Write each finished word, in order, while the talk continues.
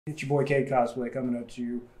It's your boy Kade Cosplay coming at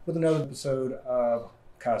you with another episode of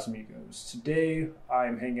Cosmigos. Today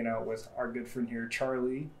I'm hanging out with our good friend here,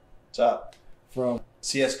 Charlie. What's up? From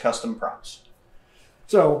CS Custom Props.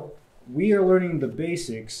 So we are learning the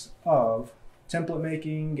basics of template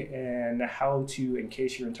making and how to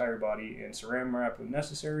encase your entire body in saran wrap when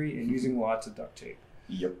necessary and using lots of duct tape.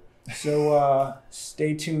 Yep. So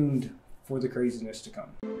stay tuned for the craziness to come.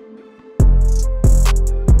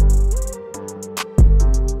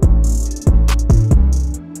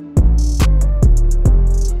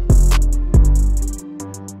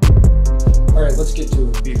 Let's get to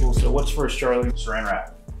it, people. So what's first, Charlie? Saran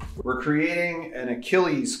wrap. We're creating an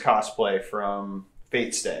Achilles cosplay from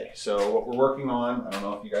Fate's Day. So what we're working on, I don't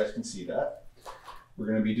know if you guys can see that. We're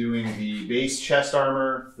going to be doing the base chest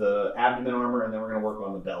armor, the abdomen armor, and then we're going to work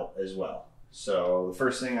on the belt as well. So the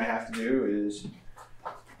first thing I have to do is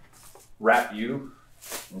wrap you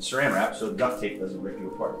in saran wrap so duct tape doesn't rip you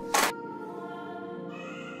apart.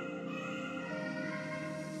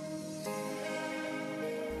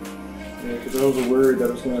 Yeah, because I was worried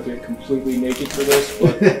that I was going to have to get completely naked for this,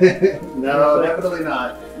 but no, definitely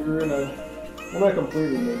not. We're not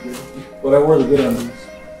completely naked, but I wore the good undies.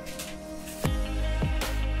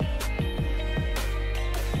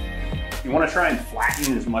 You want to try and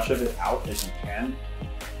flatten as much of it out as you can,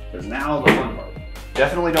 because now the fun part.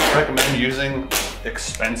 Definitely don't recommend using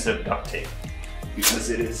expensive duct tape,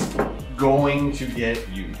 because it is going to get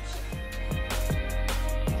used.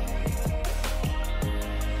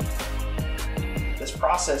 This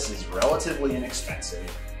process is relatively inexpensive.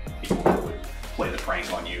 People would play the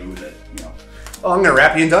prank on you that, you know, oh, I'm gonna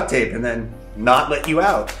wrap you in duct tape and then not let you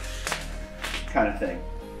out, kind of thing.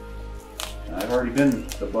 And I've already been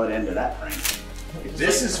the butt end of that prank.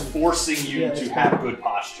 This is forcing you to have good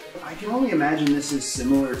posture. I can only imagine this is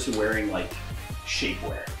similar to wearing like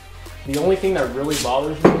shapewear. The only thing that really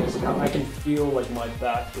bothers me is how I can feel like my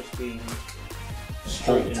back just being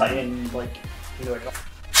straight and like, you know, like.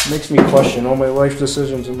 Makes me question all my life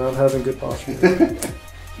decisions and not having good posture.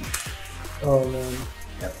 Oh man.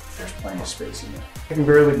 Yep, there's plenty of space in there. I can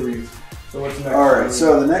barely breathe. So what's next? Alright,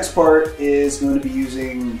 so the next part is going to be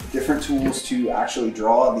using different tools to actually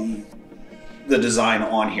draw the design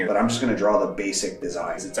on here. But I'm just going to draw the basic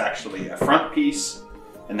designs. It's actually a front piece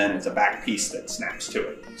and then it's a back piece that snaps to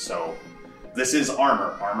it. So this is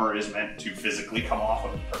armor. Armor is meant to physically come off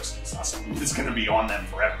of a person. It's not something that's going to be on them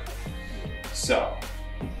forever. So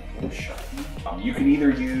you can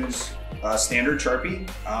either use a standard Sharpie.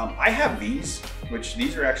 I have these, which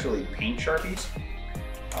these are actually paint Sharpies.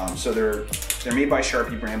 So they're made by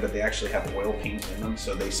Sharpie brand, but they actually have oil paint in them,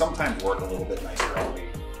 so they sometimes work a little bit nicer on me,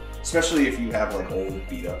 especially if you have like old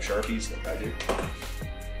beat up Sharpies like I do.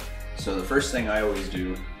 So the first thing I always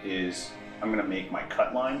do is I'm gonna make my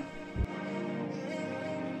cut line.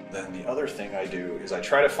 Then the other thing I do is I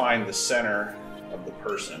try to find the center of the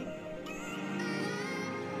person.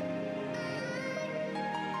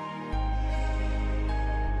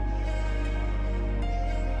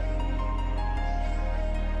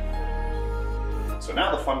 So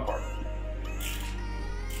now the fun part.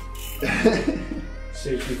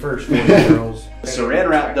 Safety first, girls. Saran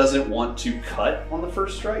wrap doesn't want to cut on the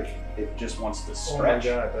first strike. It just wants to stretch.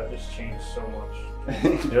 Oh my god, that just changed so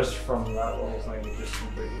much. Just from that little thing, it just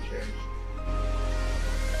completely changed.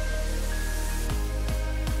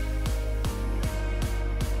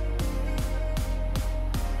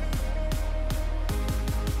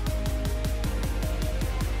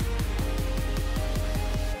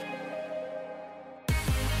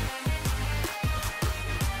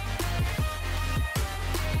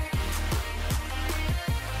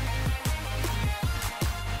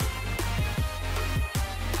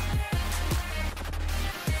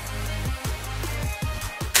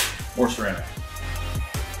 Or saran wrap.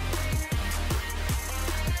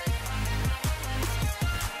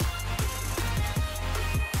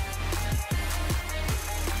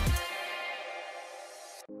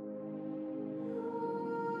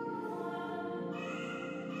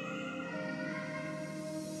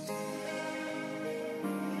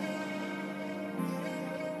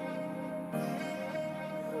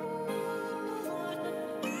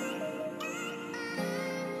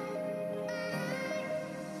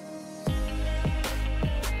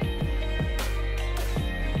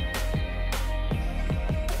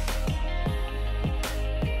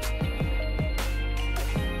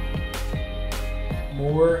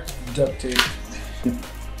 More duct tape.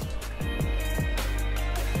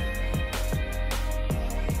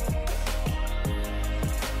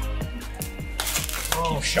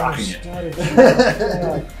 Oh, shocking it.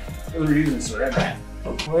 Yeah. We're using saran wrap.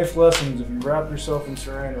 Life lessons: if you wrap yourself in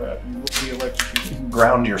saran wrap, you will be electrocuted.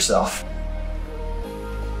 Ground yourself.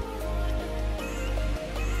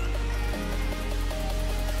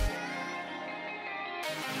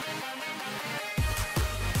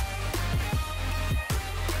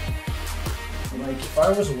 Like, if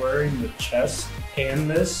I was wearing the chest and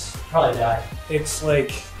this, Probably die. it's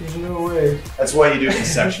like, there's no way. That's why you do it in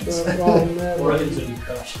sections. Organs would be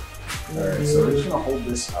crushed. Alright, so we're just gonna hold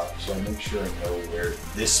this up so I make sure I know where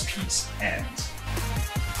this piece ends.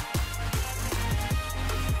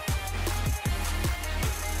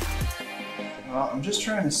 I'm just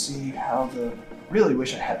trying to see how the... Really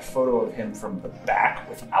wish I had a photo of him from the back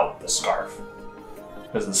without the scarf.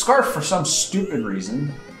 Because the scarf, for some stupid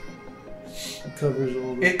reason, It covers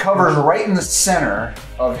all the... it covers right in the center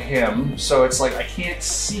of him, so it's like I can't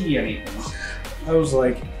see anything. I was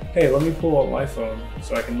like, hey, let me pull out my phone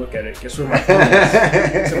so I can look at it. Guess where my phone is?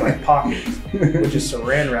 It's in my pocket, which is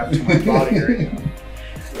saran wrapped to my body right now.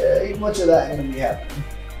 Yeah, ain't much of that gonna be happening.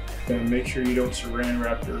 Then make sure you don't saran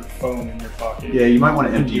wrap your phone in your pocket. Yeah, you might want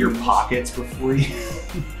to empty your pockets before you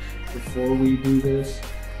before we do this.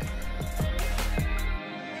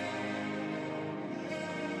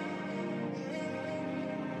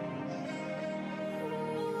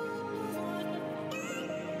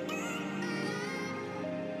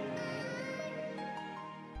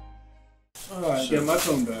 Alright, get my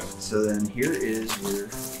phone back. So then here is your...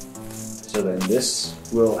 So then this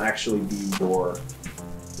will actually be your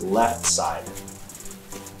left side.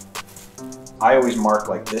 I always mark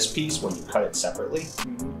like this piece when you cut it separately.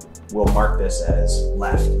 We'll mark this as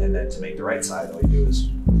left, and then to make the right side, all you do is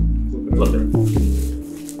flip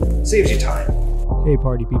it. Saves you time. Hey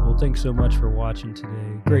party people, thanks so much for watching today.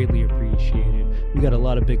 Greatly appreciated. We got a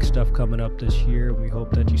lot of big stuff coming up this year, and we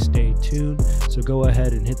hope that you stay tuned. So go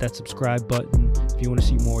ahead and hit that subscribe button if you want to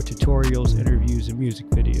see more tutorials, interviews, and music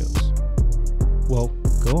videos. Well,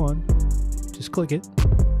 go on. Just click it.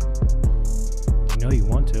 You know you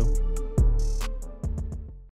want to.